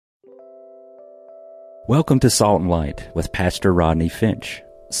Welcome to Salt and Light with Pastor Rodney Finch.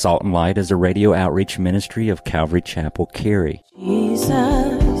 Salt and Light is a radio outreach ministry of Calvary Chapel, Cary. Jesus,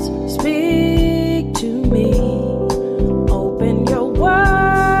 speak to me. Open your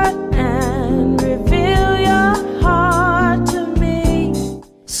word and reveal your heart to me.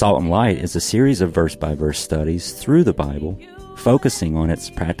 Salt and Light is a series of verse-by-verse studies through the Bible, focusing on its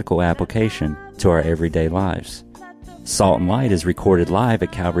practical application to our everyday lives. Salt and Light is recorded live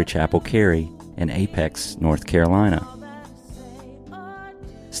at Calvary Chapel, Cary in Apex, North Carolina.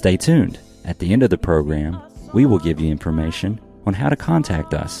 Stay tuned. At the end of the program, we will give you information on how to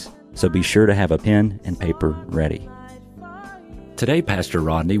contact us, so be sure to have a pen and paper ready. Today, Pastor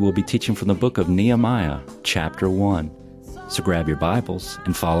Rodney will be teaching from the book of Nehemiah, chapter 1. So grab your Bibles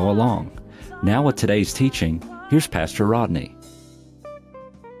and follow along. Now with today's teaching, here's Pastor Rodney.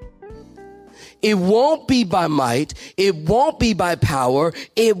 It won't be by might. It won't be by power.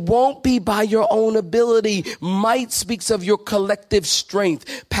 It won't be by your own ability. Might speaks of your collective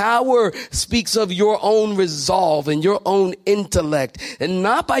strength. Power speaks of your own resolve and your own intellect, and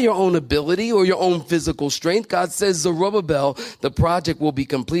not by your own ability or your own physical strength. God says, Zerubbabel, the project will be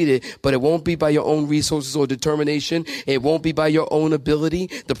completed, but it won't be by your own resources or determination. It won't be by your own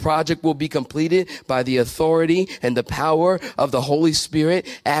ability. The project will be completed by the authority and the power of the Holy Spirit.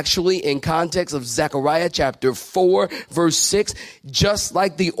 Actually, in context of Zechariah chapter 4, verse 6, just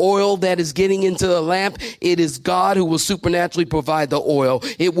like the oil that is getting into the lamp, it is God who will supernaturally provide the oil.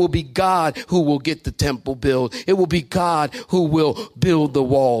 It will be God who will get the temple built. It will be God who will build the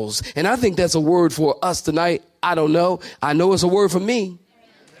walls. And I think that's a word for us tonight. I don't know. I know it's a word for me.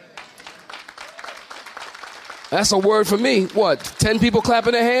 That's a word for me. What? 10 people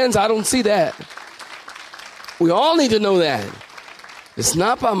clapping their hands? I don't see that. We all need to know that. It's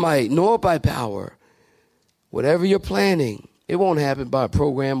not by might nor by power. Whatever you're planning, it won't happen by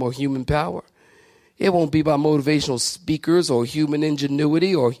program or human power. It won't be by motivational speakers or human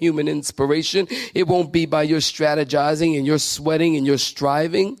ingenuity or human inspiration. It won't be by your strategizing and your sweating and your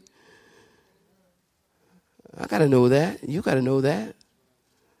striving. I got to know that. You got to know that.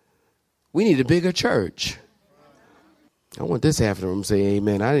 We need a bigger church. I want this half of the room to say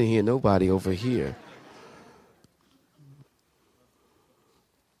amen. I didn't hear nobody over here.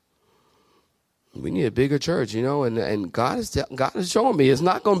 We need a bigger church, you know, and God is showing me it's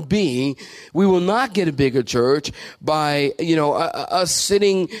not going to be, we will not get a bigger church by, you know, us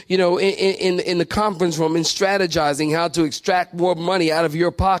sitting, you know, in the conference room and strategizing how to extract more money out of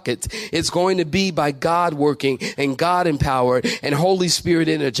your pockets. It's going to be by God working and God empowered and Holy Spirit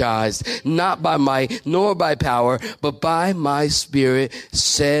energized, not by might nor by power, but by my Spirit,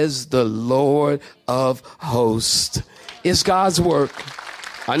 says the Lord of hosts. It's God's work.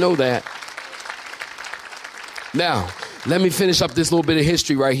 I know that. Now, let me finish up this little bit of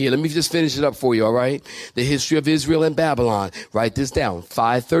history right here. Let me just finish it up for you, all right? The history of Israel and Babylon. Write this down.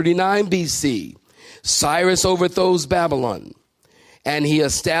 539 BC. Cyrus overthrows Babylon, and he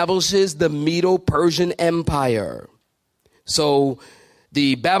establishes the Medo-Persian Empire. So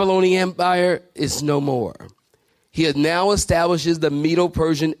the Babylonian Empire is no more. He now establishes the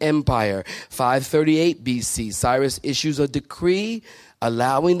Medo-Persian Empire. 538 BC. Cyrus issues a decree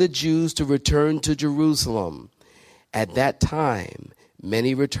allowing the Jews to return to Jerusalem. At that time,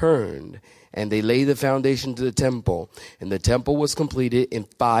 many returned, and they laid the foundation to the temple, and the temple was completed in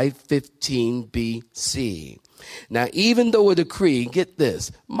 515 BC. Now, even though a decree, get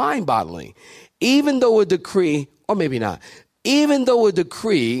this, mind-boggling, even though a decree, or maybe not, even though a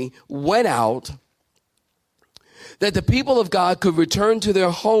decree went out that the people of God could return to their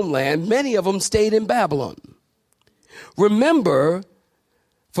homeland, many of them stayed in Babylon. Remember,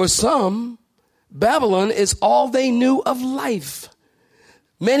 for some, Babylon is all they knew of life.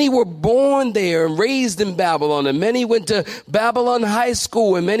 Many were born there and raised in Babylon, and many went to Babylon High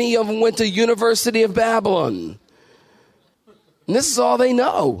School, and many of them went to University of Babylon. And this is all they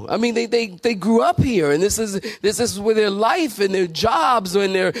know. I mean, they grew up here, and this is where their life and their jobs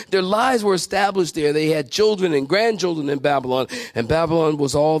and their lives were established there. They had children and grandchildren in Babylon, and Babylon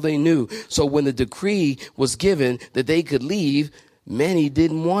was all they knew. So when the decree was given that they could leave, many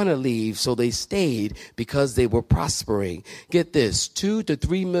didn't want to leave, so they stayed because they were prospering. Get this, 2 to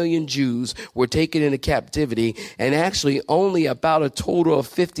 3 million Jews were taken into captivity, and actually only about a total of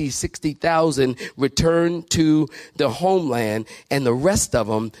 60,000 returned to the homeland, and the rest of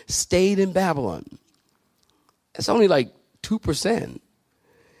them stayed in Babylon. That's only like 2%.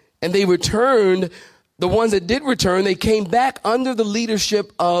 And they returned, the ones that did return, they came back under the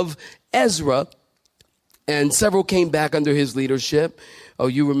leadership of Ezra, and several came back under his leadership. Oh,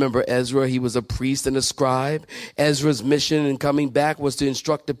 you remember Ezra? He was a priest and a scribe. Ezra's mission in coming back was to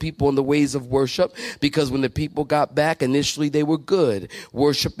instruct the people in the ways of worship, because when the people got back, initially they were good,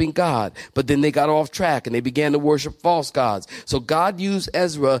 worshiping God. But then they got off track and they began to worship false gods. So God used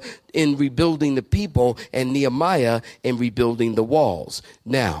Ezra in rebuilding the people and Nehemiah in rebuilding the walls.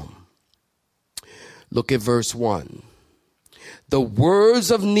 Now, look at verse 1. The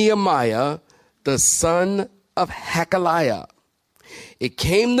words of Nehemiah, the son of Hakaliah. It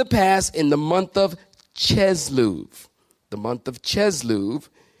came to pass in the month of Chislev. The month of Chislev,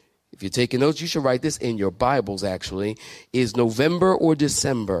 if you're taking notes, you should write this in your Bibles actually, is November or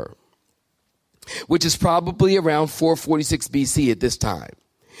December, which is probably around 446 BC at this time.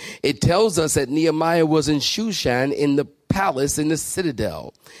 It tells us that Nehemiah was in Shushan in the palace in the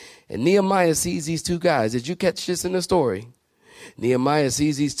citadel. And Nehemiah sees these two guys. Did you catch this in the story? Nehemiah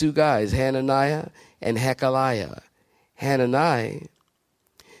sees these two guys, Hananiah and Hakaliah. Hananiah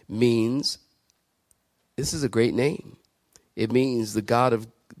means, this is a great name. It means the God of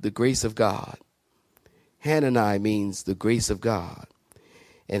the grace of God. Hananiah means the grace of God.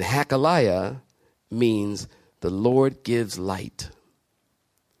 And Hakaliah means the Lord gives light.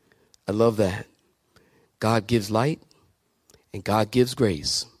 I love that. God gives light and God gives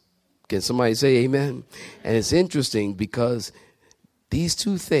grace. Can somebody say amen? And it's interesting because these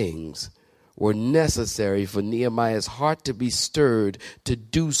two things were necessary for Nehemiah's heart to be stirred to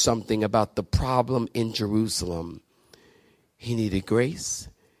do something about the problem in Jerusalem. He needed grace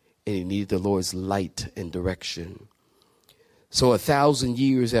and he needed the Lord's light and direction. So 1,000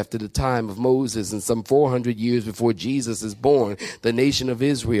 years after the time of Moses and some 400 years before Jesus is born, the nation of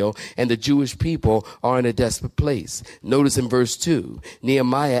Israel and the Jewish people are in a desperate place. Notice in verse 2,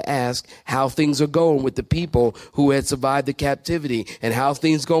 Nehemiah asked how things are going with the people who had survived the captivity and how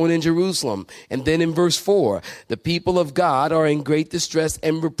things going in Jerusalem. And then in verse 4, the people of God are in great distress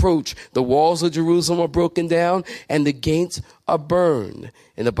and reproach. The walls of Jerusalem are broken down and the gates are burned.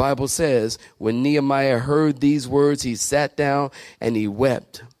 And the Bible says, when Nehemiah heard these words, he sat down and he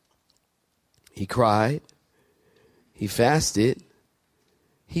wept. He cried. He fasted.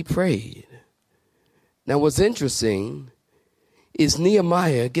 He prayed. Now, what's interesting is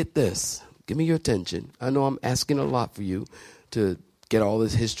Nehemiah, get this, give me your attention. I know I'm asking a lot for you to get all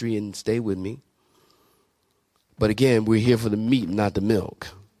this history and stay with me. But again, we're here for the meat, not the milk.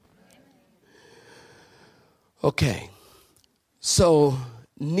 Okay. So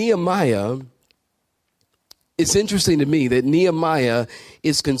Nehemiah, it's interesting to me that Nehemiah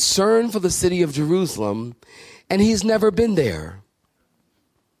is concerned for the city of Jerusalem and he's never been there.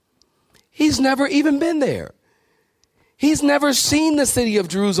 He's never even been there. He's never seen the city of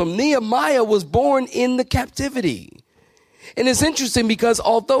Jerusalem. Nehemiah was born in the captivity. And it's interesting because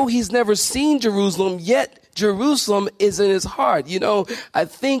although he's never seen Jerusalem, yet Jerusalem is in his heart. You know, I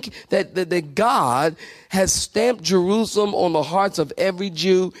think that God has stamped Jerusalem on the hearts of every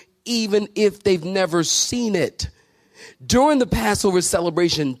Jew, even if they've never seen it. During the Passover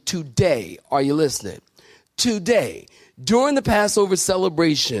celebration today, are you listening? Today, during the Passover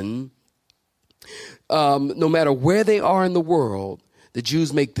celebration, no matter where they are in the world, the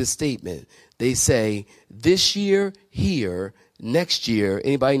Jews make this statement. They say, this year, here, next year,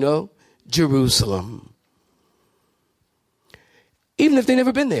 anybody know? Jerusalem. Even if they've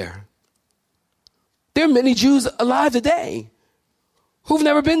never been there. There are many Jews alive today who've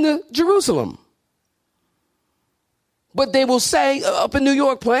never been to Jerusalem. But they will say, up in New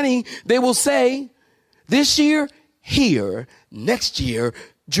York plenty, they will say, this year, here, next year,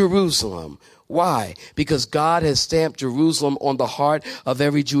 Jerusalem. Why? Because God has stamped Jerusalem on the heart of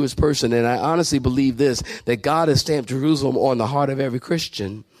every Jewish person. And I honestly believe this, that God has stamped Jerusalem on the heart of every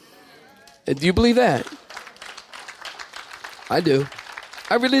Christian. And do you believe that? I do.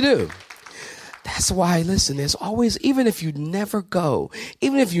 I really do. That's why, listen, there's always, even if you never go,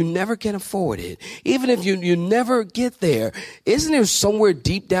 even if you never can afford it, even if you never get there, isn't there somewhere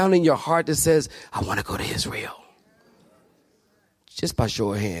deep down in your heart that says, I want to go to Israel? Just by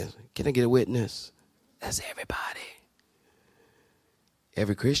show of hands. Can I get a witness? That's everybody.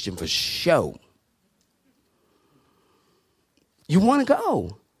 Every Christian for sure. You want to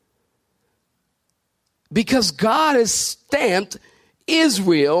go. Because God has stamped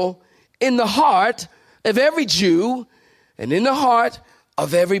Israel in the heart of every Jew and in the heart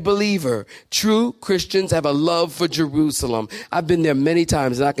of every believer. True Christians have a love for Jerusalem. I've been there many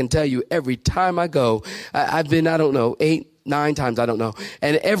times, and I can tell you every time I go, I've been, 8, 9 times, I don't know.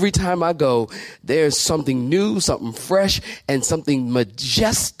 And every time I go, there's something new, something fresh, and something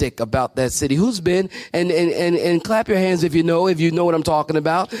majestic about that city. Who's been? And clap your hands if you know what I'm talking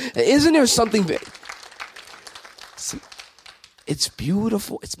about. Isn't there something... See, It's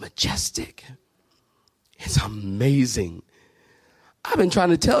beautiful. It's majestic. It's amazing. I've been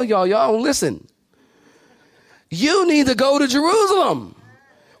trying to tell y'all don't listen. You need to go to Jerusalem.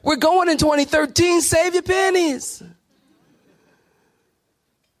 We're going in 2013. Save your pennies.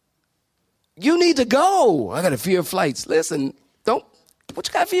 You need to go. I got a fear of flights. Listen, what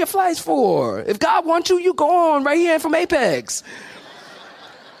you got fear of flights for? If God wants you, you go on right here from Apex.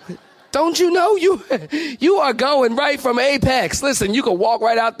 Don't you know you are going right from Apex? Listen, you can walk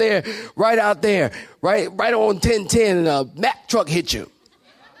right out there, right on 1010 and a Mack truck hit you.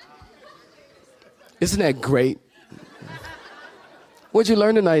 Isn't that great? What'd you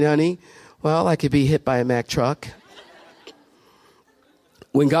learn tonight, honey? Well, I could be hit by a Mack truck.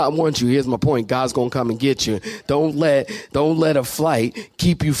 When God wants you, here's my point. God's going to come and get you. Don't let a flight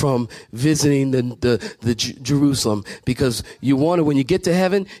keep you from visiting the Jerusalem, because you want to, when you get to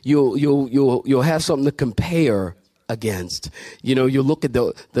heaven, you'll have something to compare against. You'll look at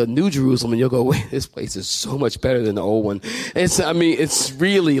the New Jerusalem and you'll go, wait, this place is so much better than the old one. It's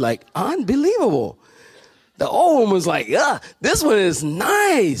really like unbelievable. The old one was like, this one is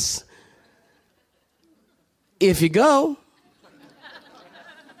nice. If you go.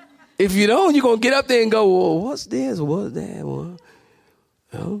 If you don't, you're going to get up there and go, well, what's this? What's that?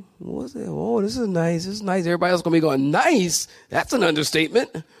 What's that? Oh, this is nice. This is nice. Everybody else going to be going, nice? That's an understatement.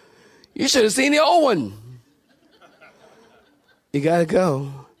 You should have seen the old one. You got to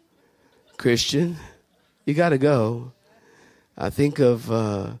go. Christian, you got to go. I think of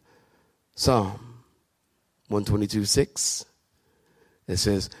Psalm 122:6. It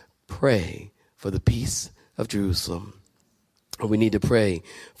says, pray for the peace of Jerusalem. We need to pray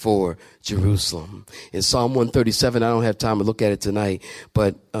for Jerusalem. In Psalm 137, I don't have time to look at it tonight,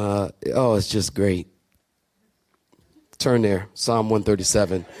 but, it's just great. Turn there. Psalm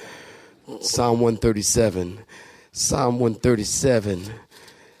 137. Psalm 137. Psalm 137.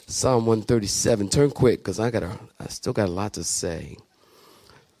 Psalm 137. Turn quick, because I still got a lot to say.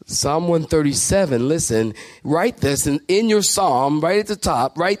 Psalm 137, listen, write this in your psalm, right at the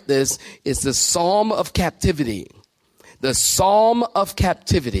top, write this. It's the Psalm of Captivity. The Psalm of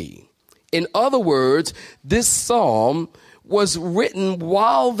Captivity. In other words, this psalm was written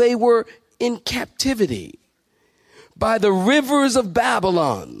while they were in captivity by the rivers of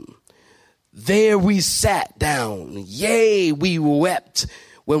Babylon. There we sat down. Yea, we wept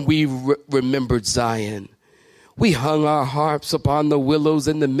when we remembered Zion. We hung our harps upon the willows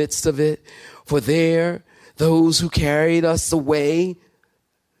in the midst of it. For there, those who carried us away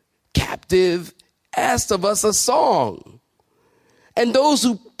captive asked of us a song. And those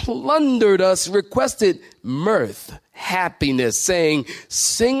who plundered us requested mirth, happiness, saying,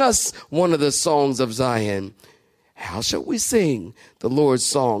 sing us one of the songs of Zion. How shall we sing the Lord's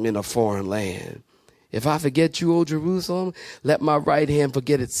song in a foreign land? If I forget you, O Jerusalem, let my right hand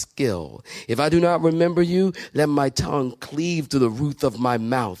forget its skill. If I do not remember you, let my tongue cleave to the roof of my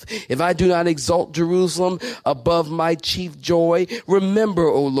mouth. If I do not exalt Jerusalem above my chief joy, remember,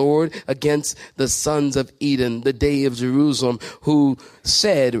 O Lord, against the sons of Eden, the day of Jerusalem, who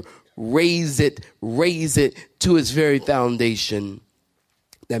said, raise it to its very foundation.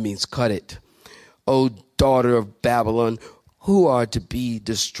 That means cut it. O daughter of Babylon, who are to be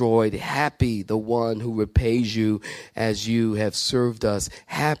destroyed. Happy the one who repays you as you have served us.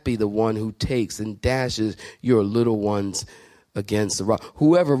 Happy the one who takes and dashes your little ones against the rock.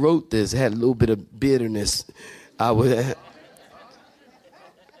 Whoever wrote this had a little bit of bitterness.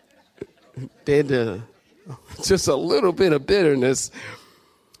 Just a little bit of bitterness.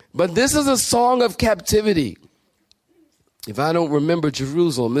 But this is a song of captivity. If I don't remember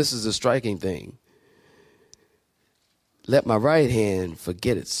Jerusalem, this is a striking thing. Let my right hand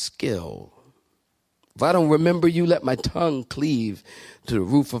forget its skill. If I don't remember you, let my tongue cleave to the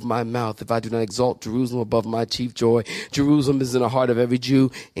roof of my mouth. If I do not exalt Jerusalem above my chief joy. Jerusalem is in the heart of every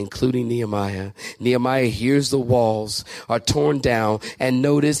Jew, including Nehemiah. Nehemiah hears the walls are torn down. And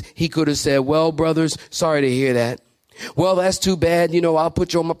notice, he could have said, well, brothers, sorry to hear that. Well, that's too bad. I'll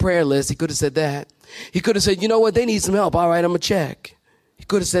put you on my prayer list. He could have said that. He could have said, you know what? They need some help. All right, I'm going to check. He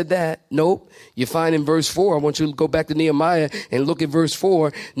could have said that. Nope. You find in verse 4, I want you to go back to Nehemiah and look at verse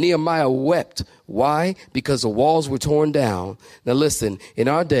 4. Nehemiah wept. Why? Because the walls were torn down. Now listen, in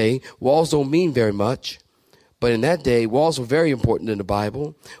our day, walls don't mean very much. But in that day, walls were very important in the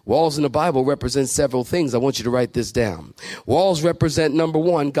Bible. Walls in the Bible represent several things. I want you to write this down. Walls represent, number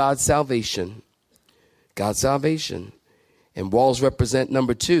one, God's salvation. God's salvation. And walls represent,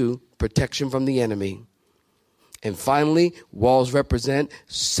 number two, protection from the enemy. And finally, walls represent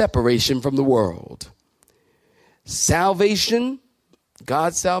separation from the world. Salvation,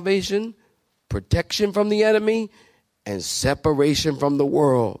 God's salvation, protection from the enemy, and separation from the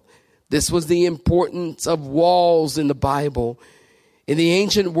world. This was the importance of walls in the Bible. In the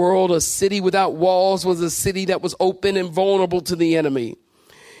ancient world, a city without walls was a city that was open and vulnerable to the enemy.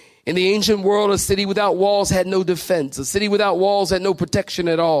 In the ancient world, a city without walls had no defense. A city without walls had no protection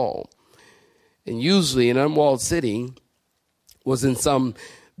at all. And usually an unwalled city was in some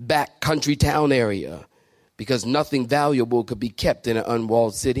back country town area because nothing valuable could be kept in an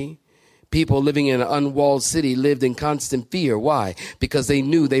unwalled city. People living in an unwalled city lived in constant fear. Why? Because they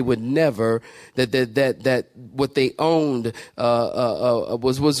knew they would never, that what they owned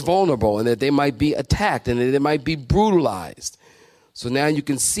was vulnerable, and that they might be attacked and that they might be brutalized. So now you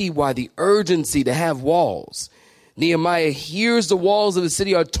can see why the urgency to have walls. Nehemiah hears the walls of the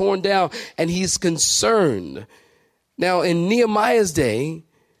city are torn down, and he's concerned. Now, in Nehemiah's day,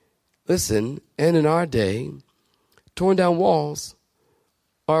 listen, and in our day, torn down walls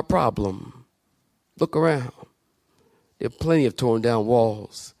are a problem. Look around. There are plenty of torn down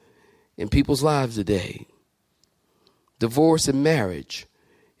walls in people's lives today. Divorce and marriage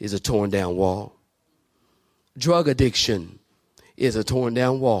is a torn down wall. Drug addiction is a torn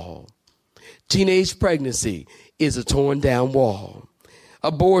down wall. Teenage pregnancy is a torn down wall.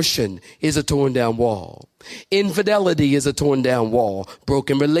 Abortion is a torn down wall. Infidelity is a torn down wall.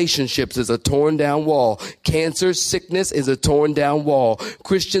 Broken relationships is a torn down wall. Cancer, sickness is a torn down wall.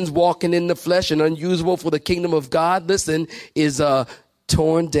 Christians walking in the flesh and unusable for the kingdom of God, listen, is a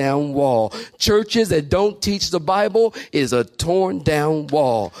torn down wall. Churches that don't teach the Bible is a torn down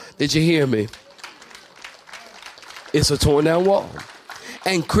wall. Did you hear me? It's a torn down wall.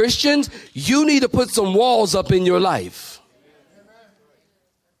 And Christians, you need to put some walls up in your life.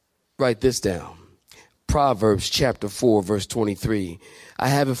 Write this down. Proverbs chapter 4, verse 23. I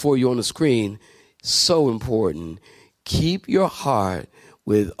have it for you on the screen. So important. Keep your heart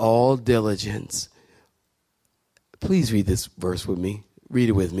with all diligence. Please read this verse with me. Read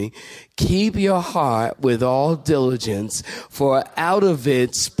it with me. Keep your heart with all diligence, for out of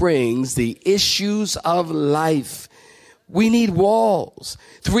it springs the issues of life. We need walls.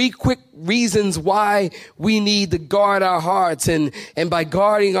 3 quick reasons why we need to guard our hearts. And by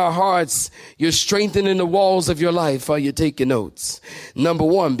guarding our hearts, you're strengthening the walls of your life while you're taking notes. Number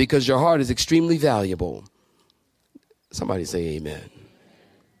 1, because your heart is extremely valuable. Somebody say amen.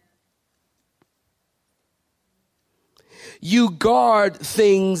 You guard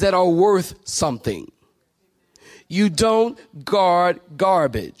things that are worth something. You don't guard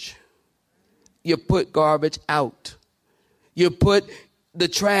garbage. You put garbage out. You put the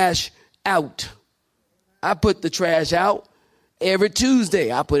trash out. I put the trash out every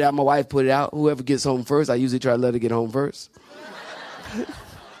Tuesday. I put it out. My wife put it out. Whoever gets home first, I usually try to let her get home first.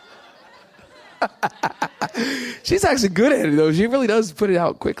 She's actually good at it, though. She really does put it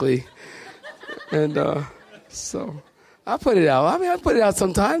out quickly. And so I put it out. I mean, I put it out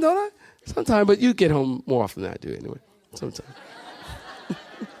sometime, don't I? Sometime, but you get home more often than I do anyway. Sometime.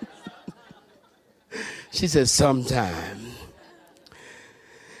 She says sometime.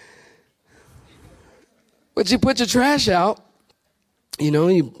 But you put your trash out,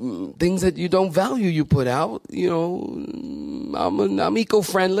 things that you don't value you put out. I'm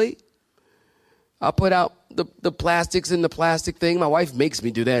eco-friendly. I put out the plastics in the plastic thing. My wife makes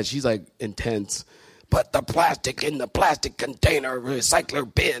me do that. She's like intense. Put the plastic in the plastic container,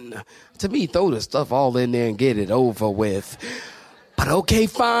 recycler bin. To me, throw the stuff all in there and get it over with. But okay,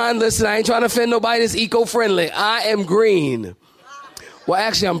 fine. Listen, I ain't trying to offend nobody that's eco-friendly. I am green. Well,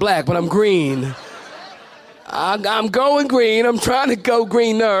 actually, I'm black, but I'm green. I'm going green. I'm trying to go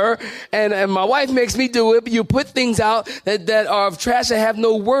greener. And my wife makes me do it. But you put things out that are of trash that have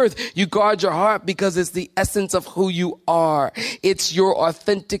no worth. You guard your heart because it's the essence of who you are. It's your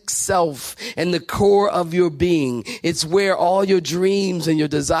authentic self and the core of your being. It's where all your dreams and your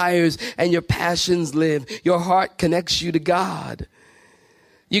desires and your passions live. Your heart connects you to God.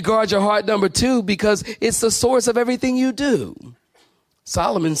 You guard your heart, number 2, because it's the source of everything you do.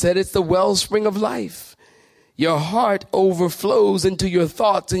 Solomon said it's the wellspring of life. Your heart overflows into your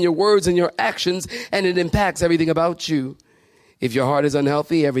thoughts and your words and your actions, and it impacts everything about you. If your heart is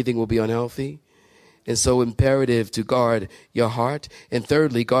unhealthy, everything will be unhealthy. And so imperative to guard your heart. And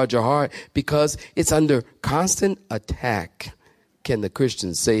thirdly, guard your heart because it's under constant attack. Can the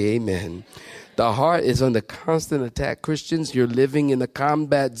Christians say amen? The heart is under constant attack. Christians, you're living in a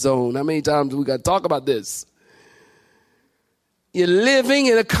combat zone. How many times we got to talk about this? You're living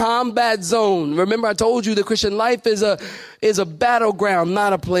in a combat zone. Remember, I told you the Christian life is a battleground,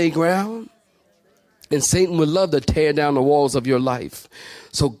 not a playground. And Satan would love to tear down the walls of your life.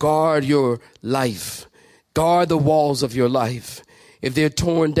 So guard your life. Guard the walls of your life. If they're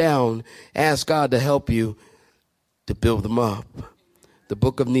torn down, ask God to help you to build them up. The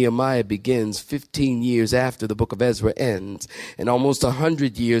book of Nehemiah begins 15 years after the book of Ezra ends, and almost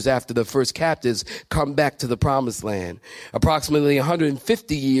 100 years after the first captives come back to the promised land. Approximately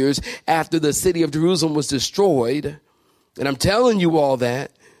 150 years after the city of Jerusalem was destroyed. And I'm telling you all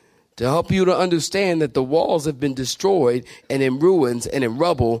that to help you to understand that the walls have been destroyed and in ruins and in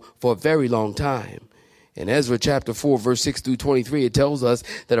rubble for a very long time. In Ezra chapter 4, verse 6 through 23, it tells us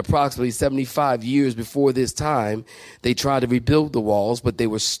that approximately 75 years before this time, they tried to rebuild the walls, but they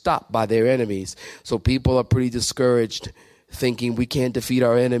were stopped by their enemies. So people are pretty discouraged, thinking we can't defeat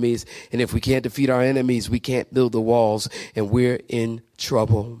our enemies. And if we can't defeat our enemies, we can't build the walls, and we're in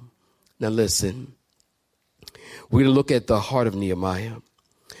trouble. Now listen, we're going to look at the heart of Nehemiah.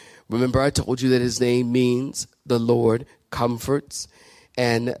 Remember, I told you that his name means the Lord comforts.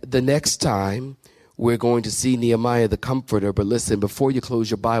 And the next time, we're going to see Nehemiah the Comforter. But listen, before you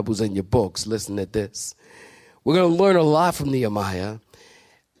close your Bibles and your books, listen to this. We're going to learn a lot from Nehemiah,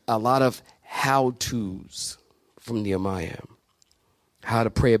 a lot of how-tos from Nehemiah. How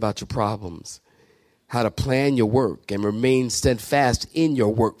to pray about your problems, how to plan your work and remain steadfast in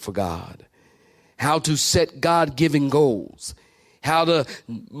your work for God, how to set God-given goals, how to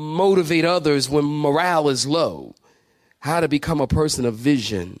motivate others when morale is low, how to become a person of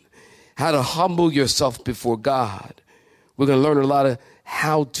vision, how to humble yourself before God. We're going to learn a lot of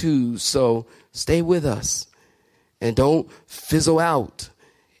how-tos, so stay with us and don't fizzle out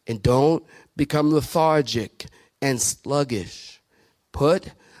and don't become lethargic and sluggish.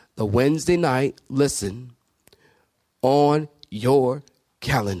 Put the Wednesday night, listen, on your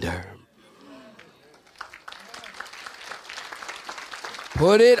calendar.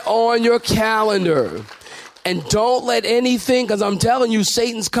 Put it on your calendar. And don't let anything, because I'm telling you,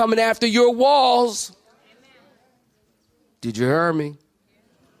 Satan's coming after your walls. Did you hear me?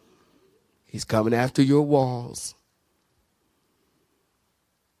 He's coming after your walls.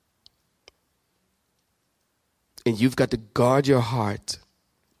 And you've got to guard your heart.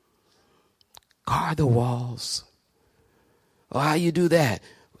 Guard the walls. Oh, how you do that?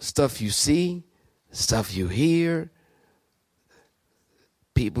 Stuff you see, stuff you hear,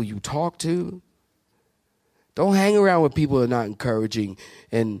 people you talk to. Don't hang around with people who are not encouraging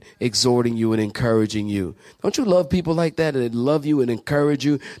and exhorting you and encouraging you. Don't you love people like that love you and encourage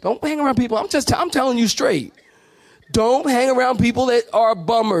you? Don't hang around people. I'm telling you straight. Don't hang around people that are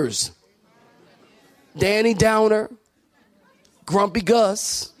bummers. Danny Downer, Grumpy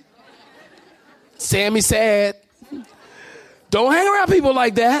Gus, Sammy Sad. Don't hang around people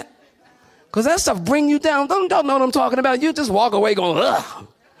like that, because that stuff bring you down. Don't know what I'm talking about. You just walk away going, ugh.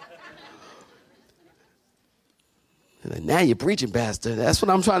 And now you're preaching, Pastor. That's what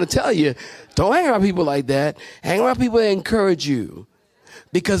I'm trying to tell you. Don't hang around people like that. Hang around people that encourage you,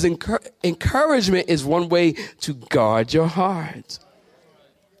 because encouragement is one way to guard your heart.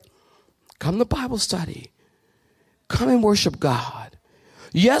 Come to Bible study. Come and worship God.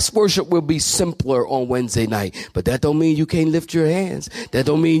 Yes, worship will be simpler on Wednesday night, but that don't mean you can't lift your hands. That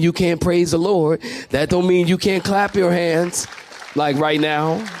don't mean you can't praise the Lord. That don't mean you can't clap your hands like right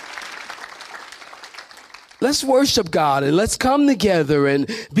now. Let's worship God and let's come together and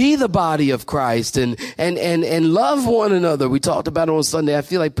be the body of Christ and love one another. We talked about it on Sunday. I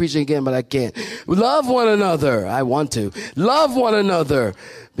feel like preaching again, but I can't. Love one another. I want to. Love one another,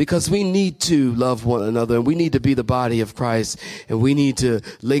 because we need to love one another, and we need to be the body of Christ, and we need to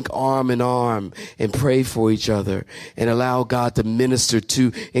link arm in arm and pray for each other and allow God to minister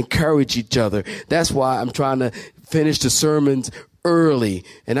to encourage each other. That's why I'm trying to finish the sermons early,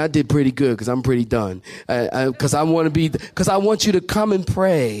 and I did pretty good because I'm pretty done. Because I want you to come and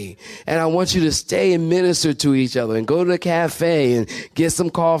pray, and I want you to stay and minister to each other, and go to the cafe and get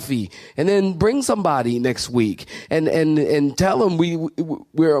some coffee, and then bring somebody next week, and tell them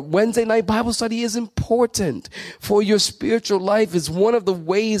we're Wednesday night Bible study is important for your spiritual life. Is one of the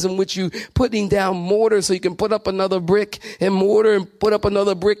ways in which you putting down mortar so you can put up another brick and mortar and put up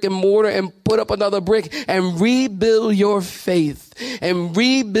another brick and mortar and put up another brick and rebuild your faith and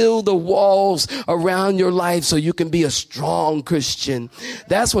rebuild the walls around your life so you can be a strong Christian.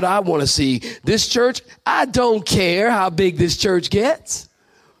 That's what I want to see. This church, I don't care how big this church gets.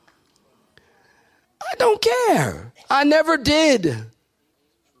 I don't care. I never did.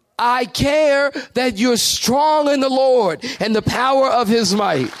 I care that you're strong in the Lord and the power of his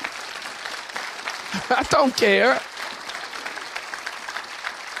might. I don't care.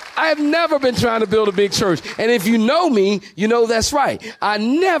 I have never been trying to build a big church. And if you know me, you know that's right. I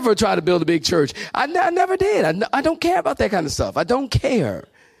never tried to build a big church. I never did. I don't care about that kind of stuff. I don't care.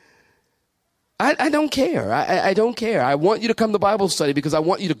 I don't care. I don't care. I want you to come to Bible study because I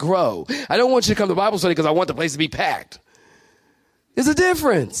want you to grow. I don't want you to come to Bible study because I want the place to be packed. There's a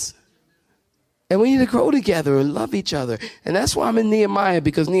difference. And we need to grow together and love each other. And that's why I'm in Nehemiah,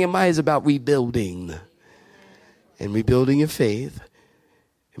 because Nehemiah is about rebuilding. And rebuilding your faith.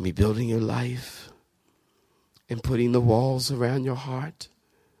 And rebuilding your life. And putting the walls around your heart.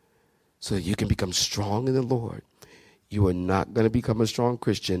 So that you can become strong in the Lord. You are not going to become a strong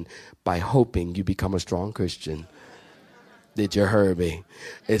Christian by hoping you become a strong Christian. Did you hear me?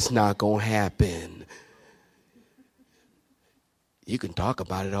 It's not going to happen. You can talk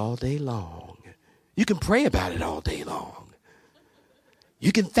about it all day long. You can pray about it all day long.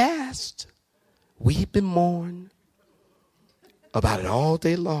 You can fast, weep and mourn about it all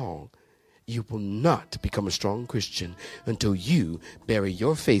day long. You will not become a strong Christian until you bury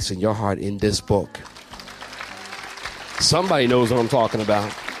your face and your heart in this book. Somebody knows what I'm talking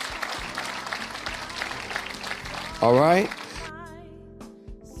about. All right?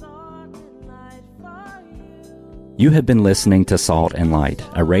 You have been listening to Salt and Light,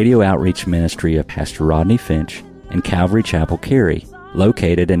 a radio outreach ministry of Pastor Rodney Finch and Calvary Chapel Cary,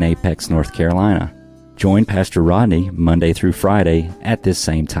 located in Apex, North Carolina. Join Pastor Rodney Monday through Friday at this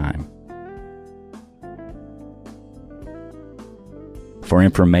same time. For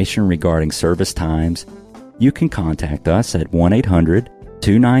information regarding service times, you can contact us at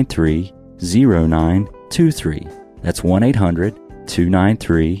 1-800-293-0923. That's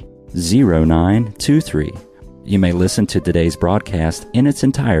 1-800-293-0923. You may listen to today's broadcast in its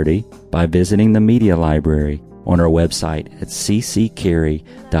entirety by visiting the media library on our website at cccary.org.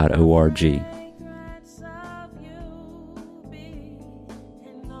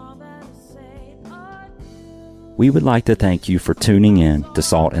 We would like to thank you for tuning in to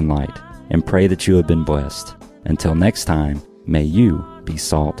Salt and Light and pray that you have been blessed. Until next time, may you be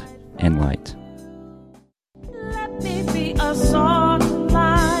salt and light.